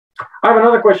I have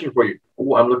another question for you.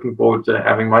 Ooh, I'm looking forward to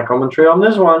having my commentary on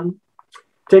this one.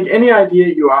 Take any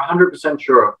idea you are 100%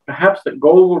 sure of. Perhaps that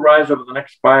gold will rise over the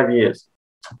next 5 years.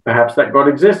 Perhaps that God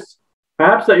exists.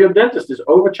 Perhaps that your dentist is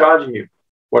overcharging you.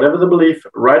 Whatever the belief,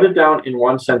 write it down in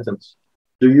one sentence.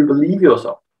 Do you believe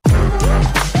yourself?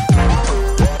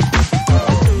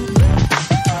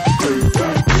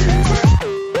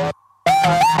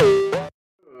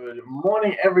 Good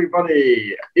morning,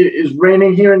 everybody. It is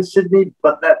raining here in Sydney,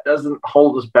 but that doesn't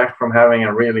hold us back from having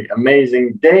a really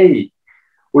amazing day.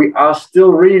 We are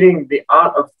still reading The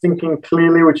Art of Thinking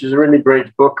Clearly, which is a really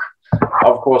great book.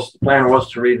 Of course, the plan was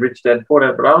to read Rich Dad Poor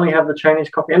Dad, but I only have the Chinese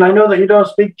copy. And I know that you don't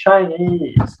speak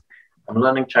Chinese. I'm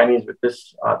learning Chinese with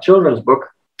this children's book,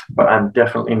 but I'm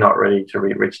definitely not ready to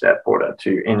read Rich Dad Poor Dad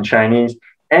 2 in Chinese.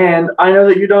 And I know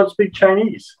that you don't speak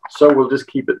Chinese, so we'll just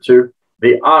keep it to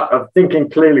The Art of Thinking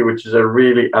Clearly, which is a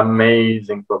really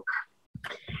amazing book.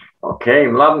 Okay,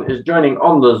 Mladen is joining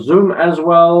on the Zoom as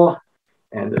well.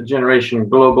 And Generation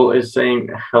Global is saying,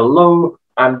 hello,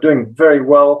 I'm doing very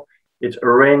well. It's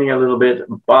raining a little bit,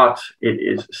 but it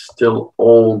is still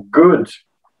all good.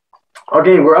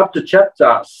 Okay, we're up to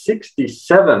chapter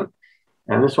 67.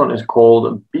 And this one is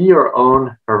called Be Your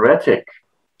Own Heretic.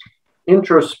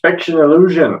 Introspection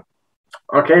Illusion.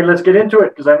 Okay, let's get into it,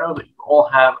 because I know that you all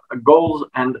have goals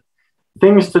and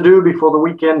things to do before the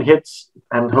weekend hits.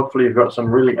 And hopefully you've got some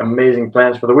really amazing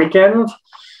plans for the weekend.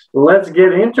 Let's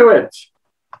get into it.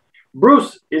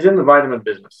 Bruce is in the vitamin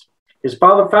business. His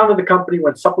father founded the company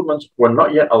when supplements were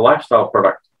not yet a lifestyle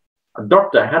product. A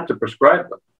doctor had to prescribe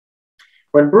them.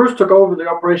 When Bruce took over the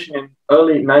operation in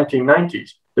early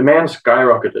 1990s, demand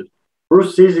skyrocketed.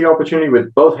 Bruce seized the opportunity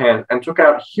with both hands and took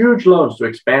out huge loans to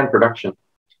expand production.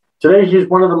 Today, he's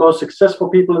one of the most successful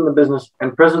people in the business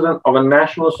and president of a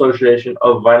national association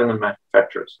of vitamin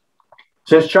manufacturers.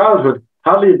 Since childhood,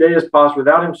 hardly a day has passed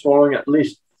without him swallowing at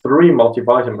least 3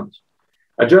 multivitamins.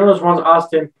 A journalist once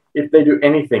asked him if they do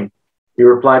anything. He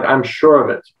replied, I'm sure of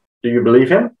it. Do you believe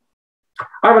him?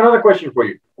 I have another question for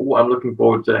you. Ooh, I'm looking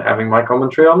forward to having my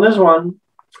commentary on this one.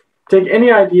 Take any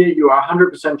idea you are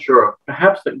 100% sure of.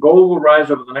 Perhaps that gold will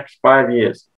rise over the next 5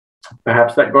 years.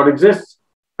 Perhaps that God exists.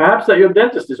 Perhaps that your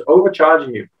dentist is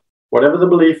overcharging you. Whatever the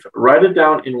belief, write it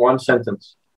down in one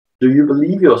sentence. Do you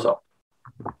believe yourself?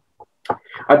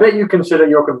 I bet you consider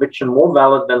your conviction more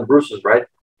valid than Bruce's, right?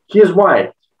 Here's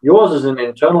why. Yours is an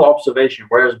internal observation,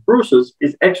 whereas Bruce's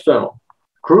is external.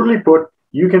 Crudely put,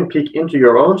 you can peek into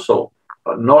your own soul,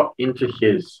 but not into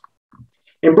his.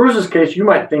 In Bruce's case, you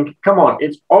might think, come on,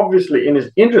 it's obviously in his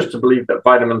interest to believe that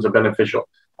vitamins are beneficial.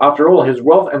 After all, his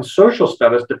wealth and social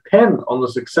status depend on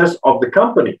the success of the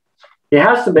company. He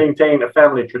has to maintain a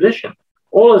family tradition.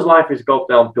 All his life is gulped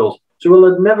down pills, so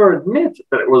he'll never admit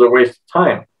that it was a waste of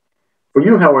time. For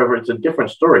you, however, it's a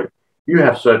different story. You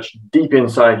have searched deep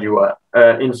inside you.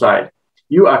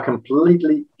 You are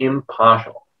completely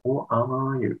impartial. Who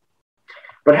are you?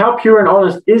 But how pure and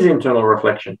honest is internal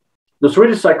reflection? The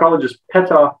Swedish psychologist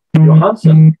Peter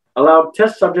Johansson allowed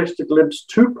test subjects to glimpse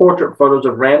 2 portrait photos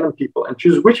of random people and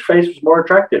choose which face was more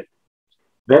attractive.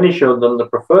 Then he showed them the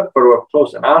preferred photo up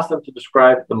close and asked them to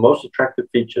describe the most attractive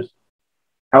features.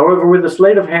 However, with a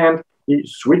sleight of hand, he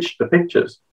switched the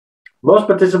pictures. Most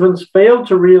participants failed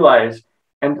to realize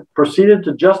and proceeded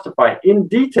to justify in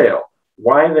detail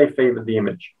why they favored the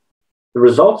image. The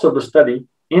results of the study,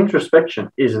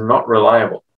 introspection, is not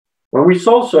reliable. When we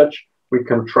soul search, we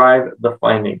contrive the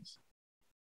findings.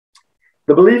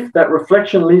 The belief that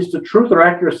reflection leads to truth or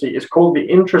accuracy is called the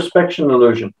introspection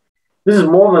illusion. This is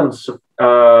more than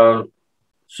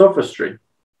sophistry.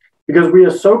 Because we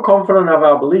are so confident of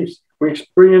our beliefs, we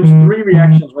experience 3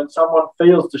 reactions when someone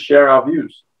fails to share our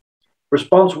views.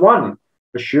 Response 1.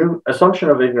 Assumption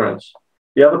of ignorance.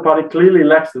 The other party clearly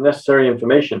lacks the necessary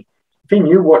information. If he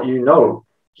knew what you know,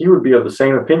 he would be of the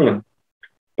same opinion.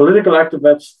 Political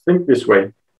activists think this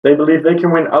way. They believe they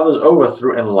can win others over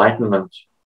through enlightenment.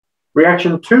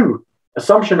 Reaction 2.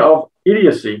 Assumption of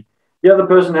idiocy. The other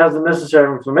person has the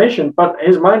necessary information, but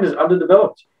his mind is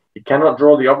underdeveloped. He cannot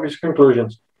draw the obvious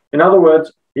conclusions. In other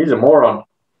words, he's a moron.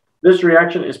 This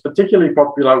reaction is particularly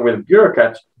popular with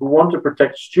bureaucrats who want to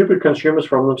protect stupid consumers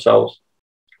from themselves.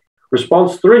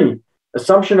 Response 3.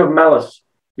 Assumption of malice.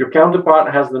 Your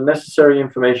counterpart has the necessary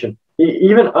information. He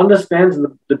even understands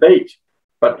the debate,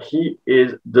 but he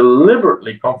is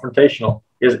deliberately confrontational.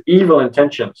 He has evil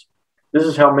intentions. This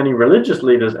is how many religious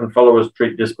leaders and followers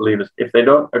treat disbelievers. If they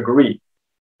don't agree,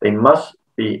 they must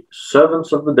be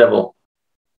servants of the devil.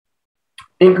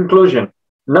 In conclusion,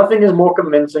 nothing is more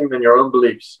convincing than your own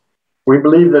beliefs. We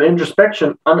believe that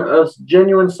introspection unearths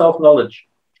genuine self-knowledge.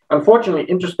 Unfortunately,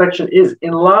 introspection is,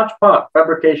 in large part,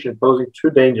 fabrication, posing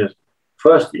two dangers.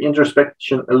 First, the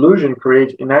introspection illusion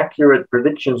creates inaccurate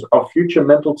predictions of future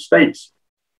mental states.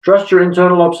 Trust your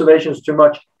internal observations too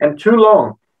much and too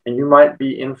long, and you might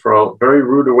be in for a very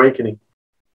rude awakening.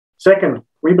 Second,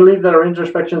 we believe that our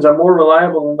introspections are more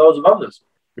reliable than those of others,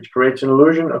 which creates an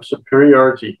illusion of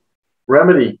superiority.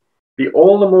 Remedy, be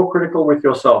all the more critical with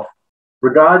yourself.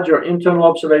 Regard your internal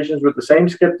observations with the same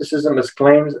skepticism as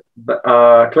claims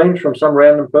from some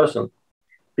random person.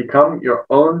 Become your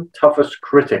own toughest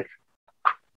critic.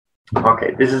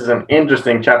 Okay, this is an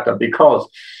interesting chapter because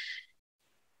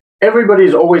everybody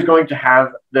is always going to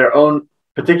have their own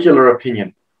particular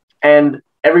opinion, and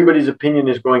everybody's opinion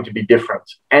is going to be different.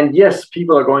 And yes,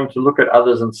 people are going to look at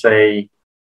others and say,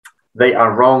 they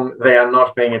are wrong, they are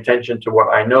not paying attention to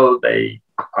what I know, they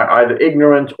are either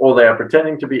ignorant or they are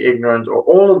pretending to be ignorant, or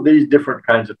all of these different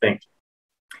kinds of things.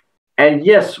 And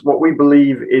yes, what we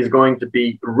believe is going to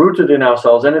be rooted in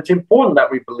ourselves. And it's important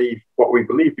that we believe what we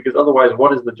believe, because otherwise,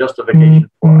 what is the justification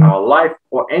for our life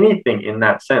or anything in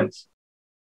that sense?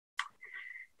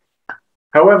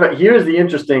 However, here's the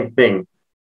interesting thing.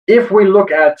 If we look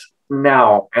at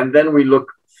now and then we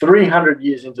look 300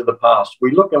 years into the past, we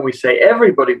look and we say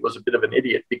everybody was a bit of an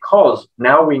idiot because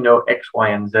now we know X, Y,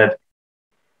 and Z.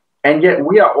 And yet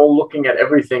we are all looking at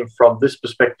everything from this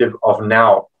perspective of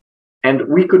now. And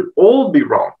we could all be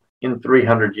wrong in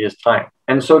 300 years' time.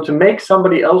 And so to make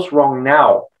somebody else wrong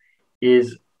now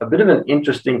is a bit of an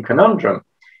interesting conundrum.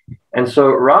 And so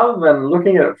rather than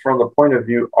looking at it from the point of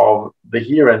view of the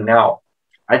here and now,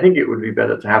 I think it would be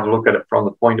better to have a look at it from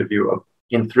the point of view of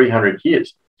in 300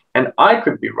 years. And I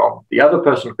could be wrong. The other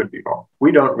person could be wrong.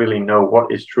 We don't really know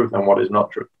what is truth and what is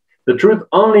not truth. The truth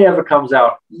only ever comes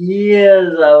out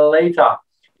years later.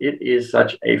 It is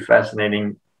such a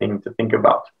fascinating thing to think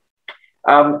about.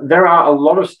 There are a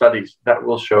lot of studies that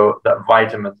will show that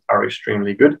vitamins are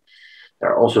extremely good.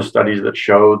 There are also studies that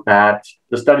show that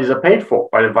the studies are paid for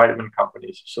by the vitamin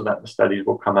companies so that the studies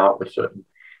will come out with certain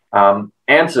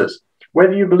answers.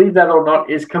 Whether you believe that or not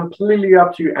is completely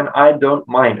up to you, and I don't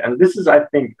mind. And this is, I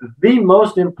think, the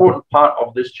most important part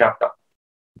of this chapter.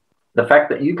 The fact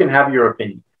that you can have your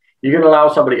opinion. You can allow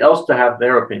somebody else to have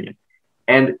their opinion.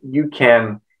 And you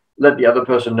can let the other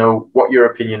person know what your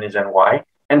opinion is and why,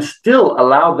 and still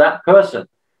allow that person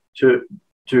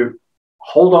to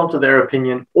hold on to their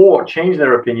opinion or change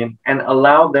their opinion and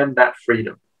allow them that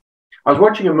freedom. I was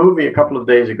watching a movie a couple of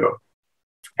days ago.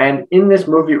 And in this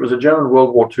movie, it was a German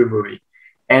World War II movie.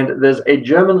 And there's a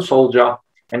German soldier,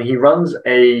 and he runs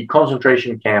a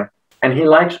concentration camp. And he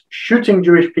likes shooting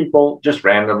Jewish people just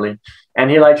randomly.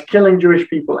 And he likes killing Jewish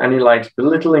people, and he likes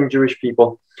belittling Jewish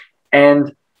people.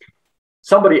 And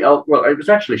somebody else, well, it was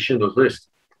actually Schindler's List.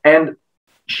 And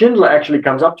Schindler actually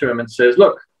comes up to him and says,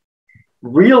 look,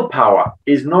 real power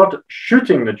is not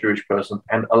shooting the Jewish person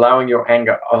and allowing your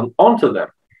anger onto them,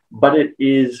 but it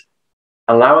is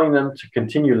allowing them to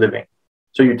continue living.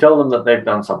 So you tell them that they've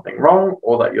done something wrong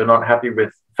or that you're not happy with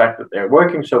the fact that they're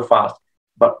working so fast,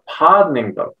 but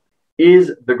pardoning them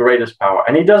is the greatest power.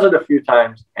 And he does it a few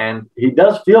times, and he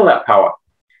does feel that power,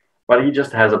 but he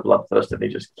just has a bloodthirst and he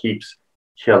just keeps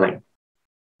killing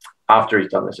after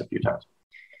he's done this a few times.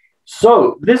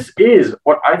 So this is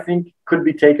what I think could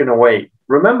be taken away.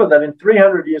 Remember that in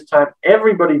 300 years' time,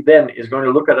 everybody then is going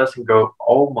to look at us and go,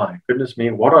 oh my goodness me,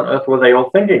 what on earth were they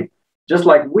all thinking? Just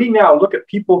like we now look at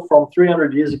people from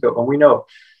 300 years ago, and we know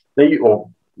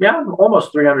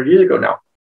almost 300 years ago now,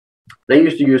 they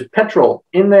used to use petrol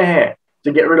in their hair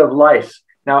to get rid of lice.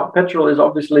 Now, petrol is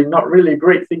obviously not really a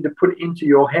great thing to put into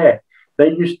your hair.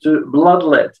 They used to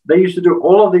bloodlet. They used to do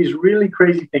all of these really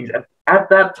crazy things. And at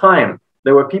that time,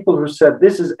 there were people who said,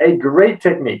 this is a great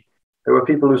technique. There were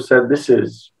people who said, this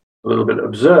is a little bit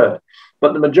absurd.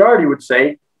 But the majority would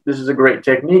say, this is a great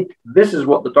technique. This is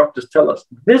what the doctors tell us.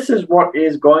 This is what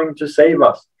is going to save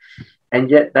us. And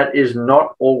yet that is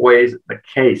not always the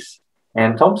case.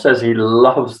 And Tom says he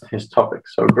loves this topic.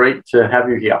 So great to have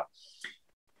you here.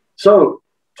 So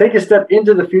take a step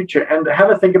into the future and have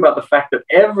a think about the fact that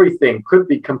everything could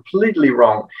be completely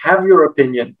wrong. Have your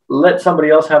opinion. Let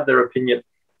somebody else have their opinion.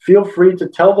 Feel free to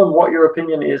tell them what your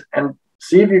opinion is and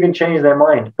see if you can change their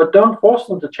mind. But don't force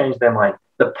them to change their mind.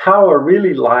 The power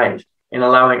really lies in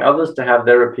allowing others to have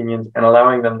their opinions and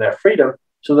allowing them their freedom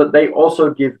so that they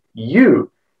also give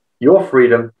you your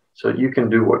freedom so that you can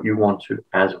do what you want to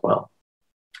as well.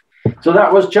 So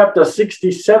that was chapter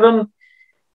 67,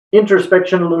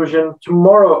 Introspection Illusion.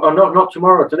 Tomorrow, or not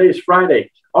tomorrow, today is Friday.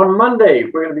 On Monday,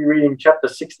 we're going to be reading chapter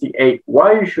 68,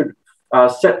 Why You Should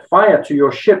Set Fire to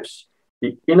Your Ships,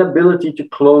 the Inability to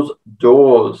Close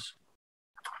Doors.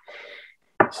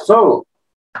 So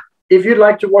if you'd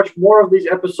like to watch more of these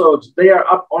episodes, they are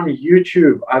up on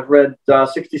YouTube. I've read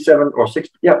 67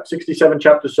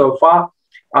 chapters so far.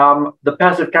 The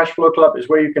Passive Cashflow Club is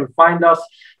where you can find us.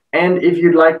 And if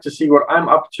you'd like to see what I'm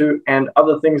up to and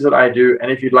other things that I do,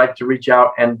 and if you'd like to reach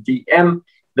out and DM,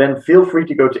 then feel free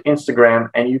to go to Instagram,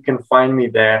 and you can find me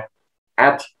there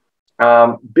at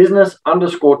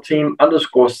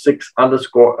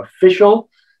business_team_6_official.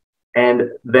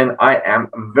 And then I am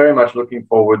very much looking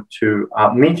forward to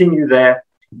meeting you there.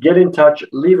 Get in touch,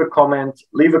 leave a comment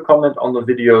on the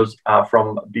videos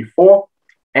from before.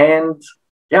 And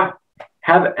yeah,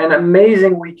 have an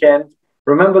amazing weekend.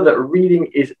 Remember that reading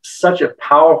is such a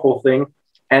powerful thing,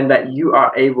 and that you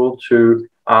are able to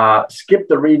skip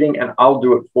the reading and I'll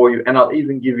do it for you. And I'll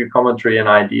even give you commentary and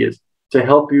ideas to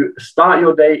help you start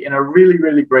your day in a really,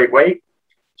 really great way.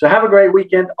 So have a great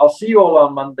weekend. I'll see you all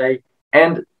on Monday,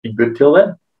 and be good till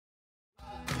then.